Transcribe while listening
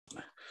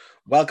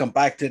Welcome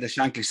back to the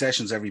Shankly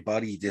Sessions,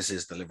 everybody. This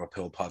is the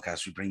Liverpool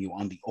podcast. We bring you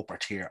on the upper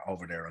tier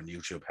over there on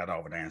YouTube. Head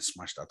over there and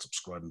smash that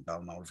subscribe and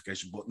bell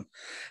notification button.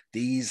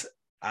 These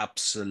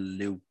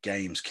absolute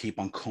games keep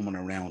on coming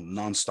around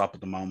non-stop at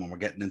the moment. We're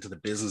getting into the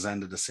business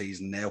end of the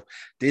season now.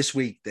 This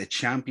week, the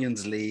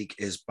Champions League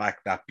is back.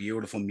 That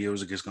beautiful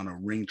music is going to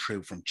ring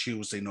through from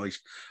Tuesday night.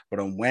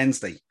 But on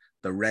Wednesday,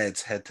 the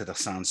Reds head to the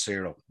San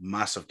Siro.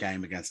 Massive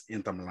game against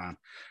Inter Milan.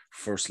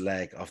 First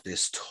leg of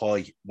this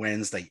tie,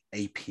 Wednesday,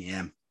 8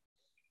 p.m.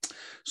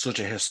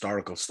 Such a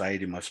historical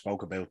stadium. I've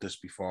spoke about this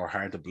before.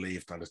 Hard to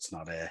believe that it's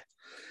not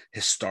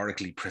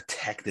historically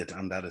protected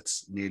and that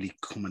it's nearly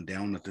coming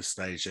down at this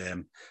stage.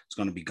 It's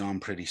going to be gone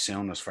pretty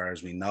soon as far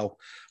as we know.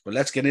 But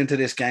let's get into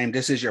this game.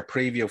 This is your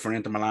preview for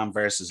Inter Milan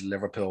versus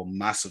Liverpool.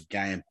 Massive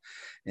game.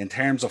 In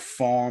terms of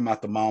form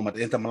at the moment,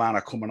 Inter Milan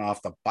are coming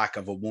off the back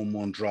of a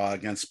 1-1 draw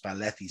against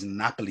Spalletti's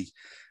Napoli.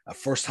 A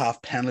first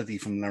half penalty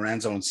from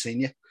Lorenzo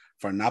Insigne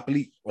for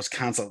Napoli was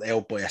cancelled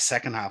out by a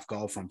second half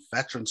goal from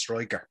veteran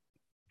striker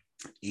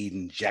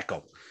Edin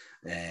Dzeko,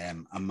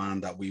 a man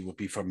that we would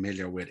be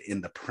familiar with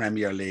in the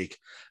Premier League.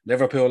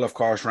 Liverpool, of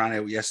course, ran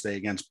out yesterday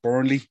against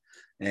Burnley.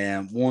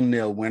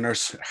 1-0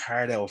 winners,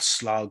 hard out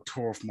slog,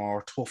 Turf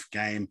Moor, tough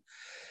game,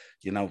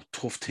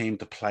 tough team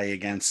to play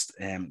against,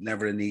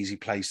 never an easy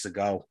place to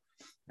go.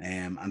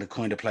 And the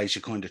kind of place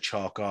you kind of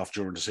chalk off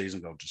during the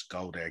season, just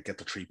go there, get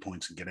the 3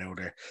 points and get out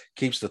there.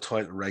 Keeps the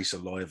title race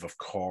alive, of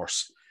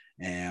course,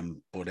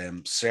 but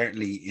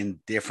certainly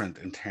indifferent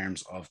in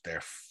terms of their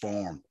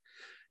form.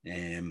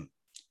 And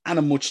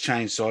a much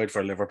changed side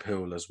for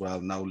Liverpool as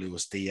well. No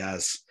Luis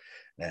Diaz.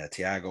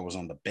 Thiago was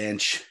on the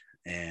bench.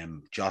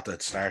 Jota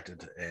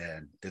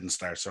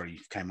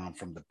came on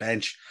from the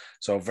bench.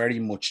 So very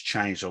much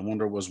changed. I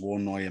wonder was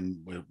one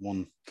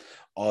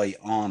eye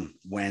on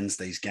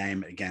Wednesday's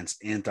game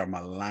against Inter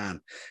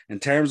Milan. In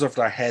terms of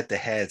their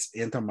head-to-heads,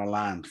 Inter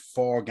Milan,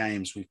 4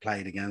 games we've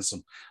played against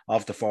them.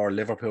 Of the 4,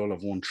 Liverpool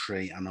have won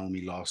 3 and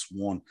only lost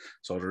 1.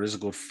 So there is a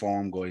good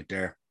form guide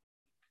there.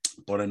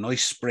 But a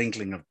nice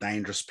sprinkling of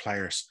dangerous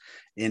players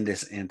in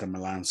this Inter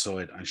Milan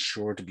side, and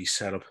sure to be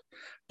set up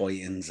by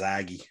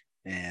Inzaghi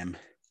in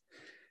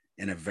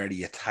a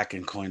very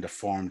attacking kind of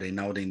form. They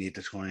know they need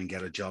to try and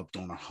get a job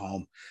done at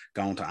home.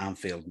 Going to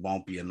Anfield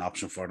won't be an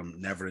option for them.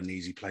 Never an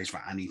easy place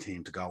for any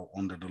team to go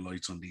under the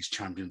lights on these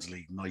Champions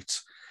League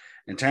nights.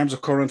 In terms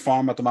of current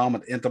form at the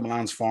moment, Inter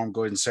Milan's form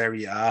good in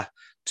Serie A,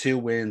 2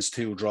 wins,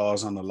 2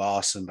 draws and a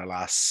loss in the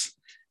last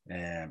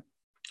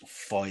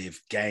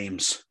 5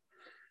 games.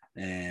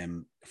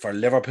 For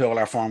Liverpool,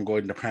 our form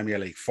good in the Premier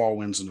League, 4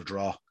 wins and a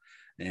draw.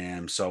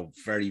 So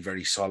very,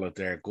 very solid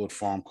there. Good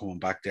form coming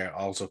back there.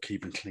 Also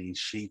keeping clean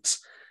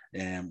sheets,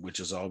 which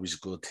is always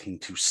a good thing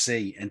to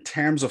see. In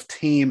terms of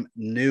team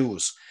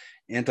news,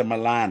 Inter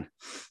Milan,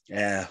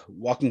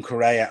 Joaquin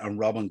Correa and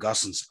Robin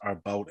Gosens are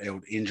both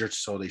out injured,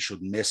 so they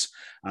should miss.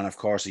 And of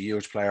course, a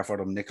huge player for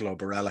them, Nicolo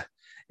Barella,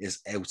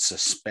 is out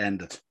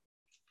suspended.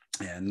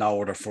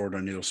 No other further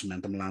news from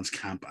Inter Milan's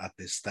camp at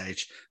this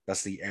stage.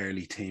 That's the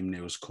early team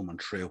news coming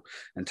through.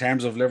 In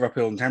terms of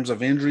Liverpool, in terms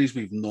of injuries,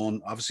 we've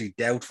none. Obviously,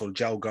 doubtful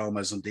Joe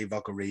Gomez and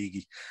Divock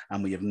Origi,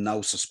 and we have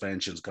no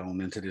suspensions going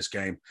into this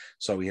game.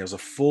 So he has a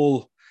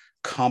full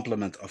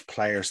complement of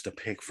players to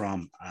pick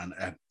from and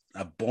an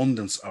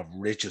abundance of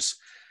riches.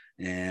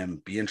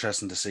 Be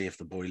interesting to see if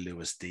the boy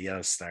Luis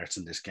Diaz starts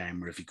in this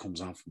game or if he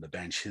comes on from the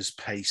bench. His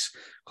pace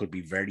could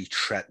be very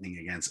threatening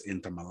against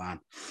Inter Milan.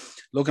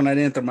 Looking at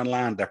Inter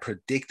Milan, their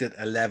predicted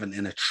 11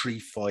 in a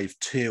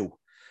 3-5-2.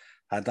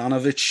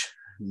 Hadanovic,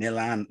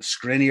 Milan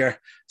Skriniar,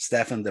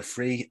 Stefan De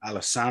Vrij,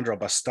 Alessandro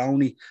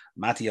Bastoni,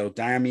 Matteo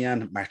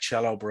Darmian,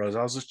 Marcelo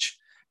Brozovic,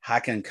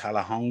 Hakan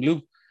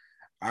Çalhanoğlu,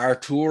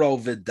 Arturo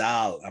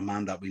Vidal, a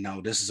man that we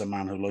know. This is a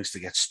man who likes to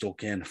get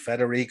stuck in.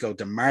 Federico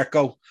Di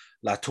Marco,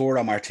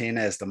 Lautaro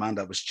Martinez, the man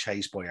that was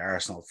chased by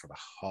Arsenal for the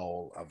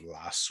whole of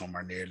last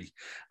summer nearly,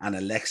 and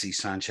Alexis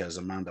Sanchez,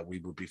 a man that we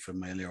would be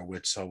familiar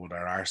with, so would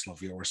our Arsenal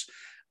viewers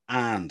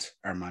and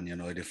our Man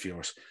United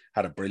viewers.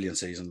 Had a brilliant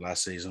season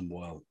last season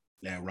while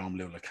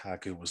Romelu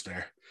Lukaku was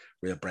there.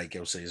 Real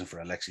breakout season for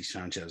Alexis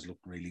Sanchez,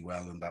 looked really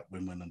well in that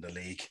win in the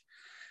league.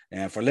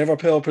 For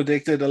Liverpool,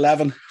 predicted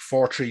 11,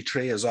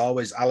 4-3-3 as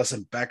always.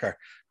 Alisson Becker,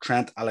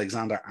 Trent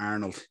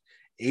Alexander-Arnold,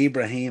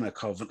 Ibrahima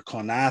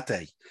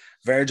Konate,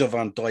 Virgil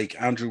van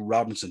Dijk, Andrew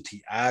Robinson,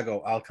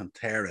 Thiago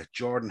Alcantara,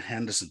 Jordan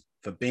Henderson,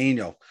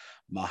 Fabinho,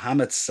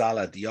 Mohamed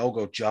Salah,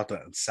 Diogo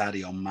Jota, and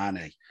Sadio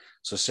Mane.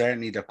 So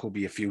certainly there could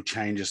be a few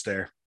changes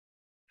there.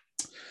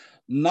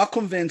 Not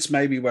convinced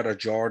maybe whether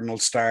Jordan will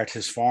start.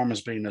 His form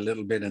has been a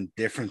little bit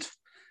indifferent.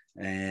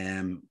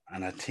 And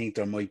I think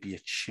there might be a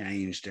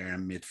change there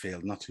in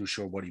midfield. Not too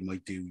sure what he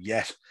might do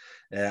yet.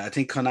 I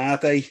think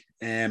Konate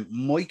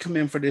might come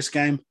in for this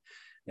game.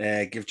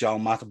 Give Joel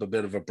Matip a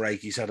bit of a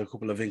break. He's had a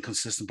couple of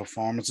inconsistent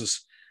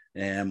performances.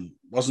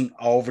 Wasn't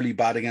overly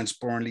bad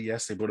against Burnley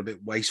yesterday, but a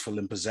bit wasteful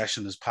in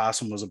possession. His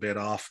passing was a bit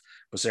off,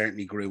 but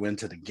certainly grew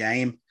into the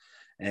game.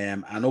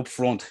 And up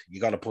front, you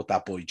got to put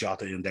that boy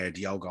Jota in there.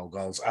 Diogo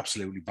goals,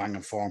 absolutely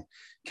banging form.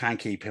 Can't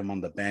keep him on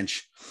the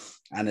bench.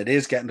 And it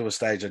is getting to a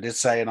stage, I did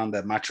say it on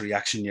the match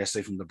reaction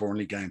yesterday from the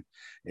Burnley game,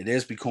 it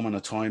is becoming a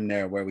time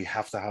there where we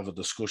have to have a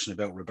discussion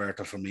about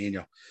Roberto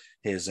Firmino.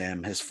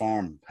 His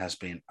form has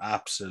been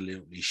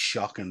absolutely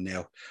shocking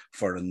now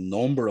for a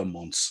number of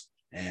months.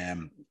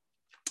 And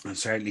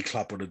certainly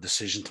Klopp with a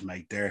decision to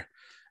make there.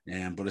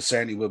 But it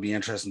certainly will be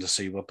interesting to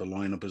see what the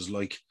lineup is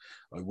like.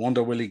 I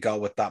wonder, will he go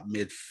with that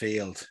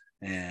midfield?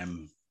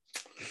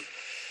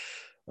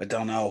 I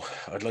don't know.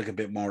 I'd like a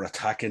bit more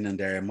attacking in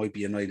there. It might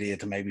be an idea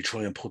to maybe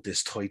try and put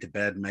this tie to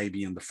bed,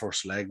 maybe in the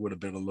first leg with a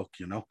bit of luck,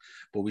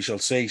 But we shall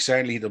see.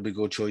 Certainly, there'll be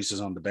good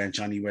choices on the bench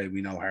anyway.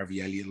 We know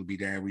Harvey Elliott will be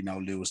there. We know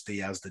Luis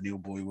Diaz, the new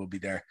boy, will be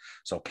there.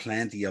 So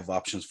plenty of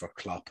options for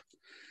Klopp.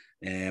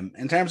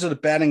 In terms of the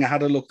betting, I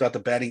had a look at the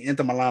betting.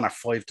 Inter Milan are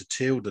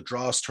 5-2. The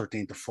draw is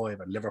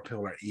 13-5, and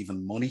Liverpool are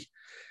even money.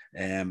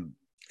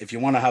 If you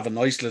want to have a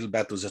nice little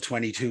bet, there's a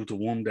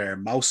 22-1 there.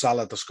 Mo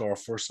Salah to score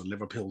first and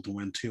Liverpool to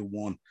win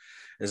 2-1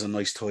 is a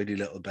nice tidy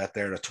little bet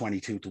there at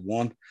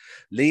 22-1.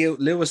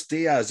 Luis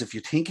Diaz, if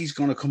you think he's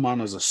going to come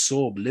on as a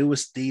sub,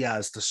 Luis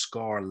Diaz to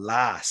score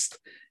last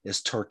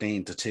is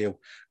 13-2.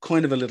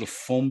 Kind of a little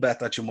fun bet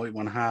that you might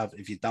want to have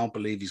if you don't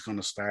believe he's going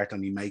to start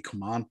and he may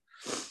come on.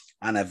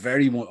 And I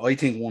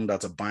think one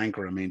that's a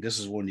banker. I mean, this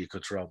is one you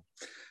could throw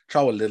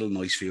a little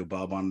nice few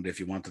bob on it if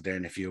you wanted there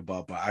in a few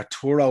bob. But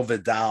Arturo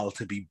Vidal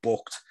to be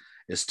booked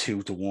is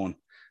 2-1.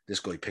 This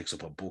guy picks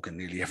up a booking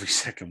nearly every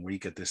second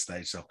week at this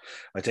stage. So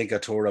I think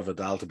Arturo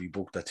Vidal to be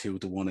booked at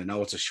 2-1. I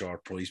know it's a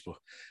short price, but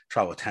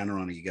throw a tenner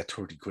on it, you get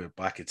 30 quid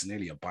back. It's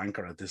nearly a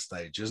banker at this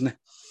stage, isn't it?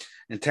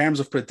 In terms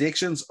of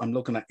predictions, I'm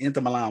looking at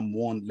Inter Milan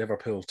 1,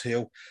 Liverpool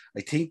 2.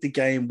 I think the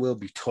game will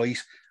be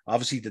tight.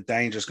 Obviously, the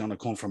danger is going to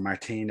come from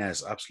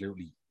Martinez,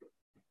 absolutely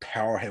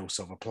powerhouse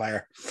of a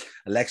player.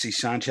 Alexis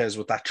Sanchez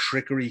with that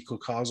trickery could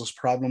cause us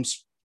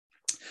problems.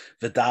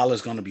 Vidal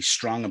is going to be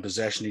strong in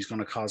possession. He's going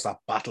to cause that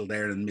battle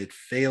there in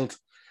midfield.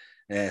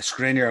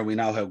 Skriniar, we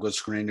know how good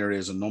Skriniar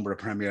is. A number of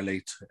Premier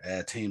League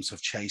teams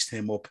have chased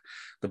him up.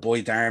 The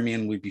boy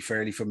Darmian, we'd be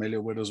fairly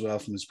familiar with as well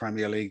from his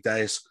Premier League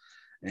days.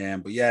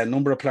 But yeah, a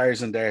number of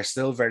players in there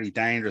still very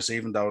dangerous,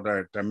 even though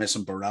they're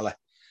missing Barella.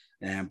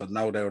 But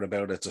no doubt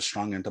about it, it's a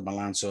strong Inter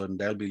Milan side, and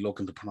they'll be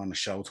looking to put on a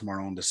show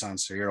tomorrow on the San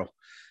Siro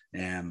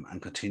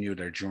and continue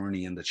their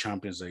journey in the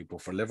Champions League.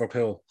 But for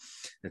Liverpool,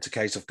 it's a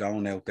case of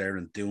going out there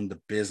and doing the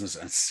business.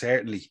 And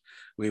certainly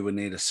we would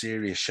need a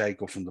serious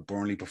shake-up from the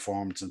Burnley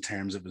performance in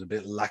terms of it was a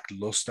bit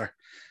lackluster,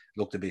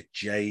 looked a bit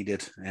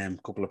jaded. A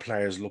couple of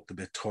players looked a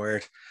bit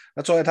tired.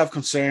 That's why I'd have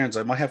concerns.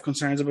 I might have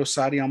concerns about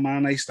Sadio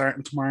Mane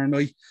starting tomorrow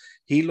night.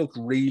 He looked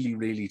really,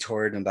 really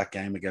tired in that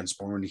game against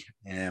Burnley.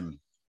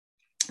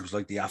 It was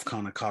like the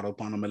AFCON had caught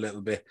up on him a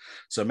little bit.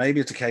 So maybe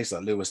it's a case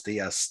that Luis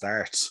Diaz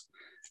starts.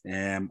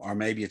 Or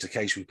maybe it's a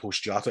case we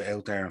push Jota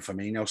out there and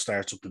Firmino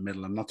starts up the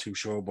middle. I'm not too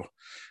sure, but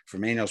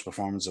Firmino's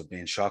performance have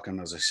been shocking,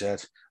 as I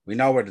said. We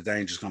know where the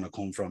danger is going to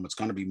come from. It's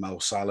going to be Mo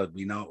Salah.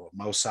 We know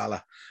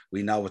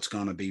it's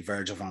going to be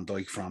Virgil van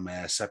Dijk from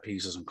set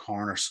pieces and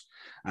corners,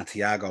 and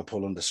Thiago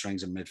pulling the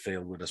strings in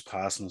midfield with his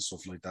passing and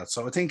stuff like that.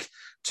 So I think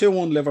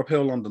 2-1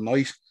 Liverpool on the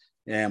night.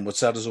 Would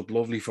set us up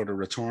lovely for the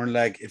return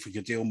leg. If we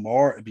could do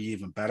more, it'd be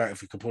even better.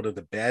 If we could put it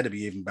to bed, it'd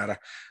be even better.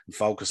 And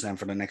focus then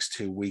for the next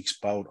 2 weeks,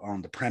 both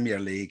on the Premier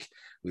League.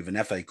 We have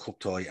an FA Cup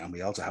tie, and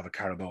we also have a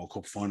Carabao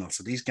Cup final.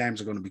 So these games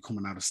are going to be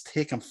coming at us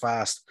thick and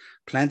fast.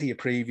 Plenty of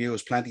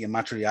previews, plenty of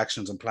match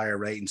reactions and player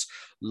ratings.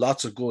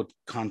 Lots of good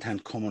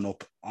content coming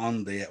up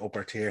on the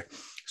upper tier,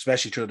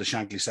 especially through the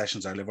Shankly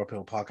Sessions, our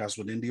Liverpool podcast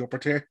within the upper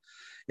tier.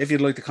 If you'd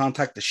like to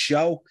contact the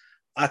show,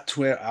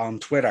 on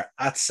Twitter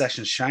at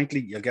Sessions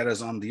Shankly. You'll get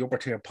us on the upper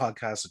tier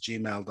podcast at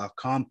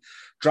gmail.com.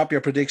 Drop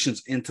your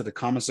predictions into the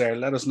comments there.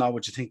 Let us know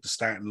what you think the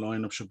starting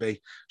lineup should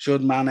be.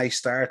 Should Mane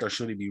start or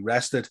should he be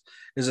rested?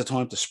 Is it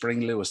time to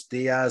spring Luis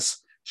Diaz?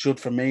 Should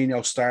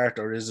Firmino start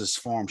or is his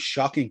form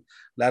shocking?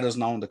 Let us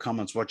know in the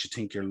comments what you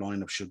think your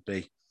lineup should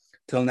be.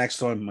 Till next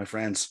time, my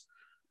friends,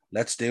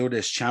 let's do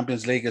this.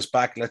 Champions League is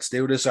back. Let's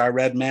do this, our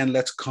red men.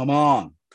 Let's come on.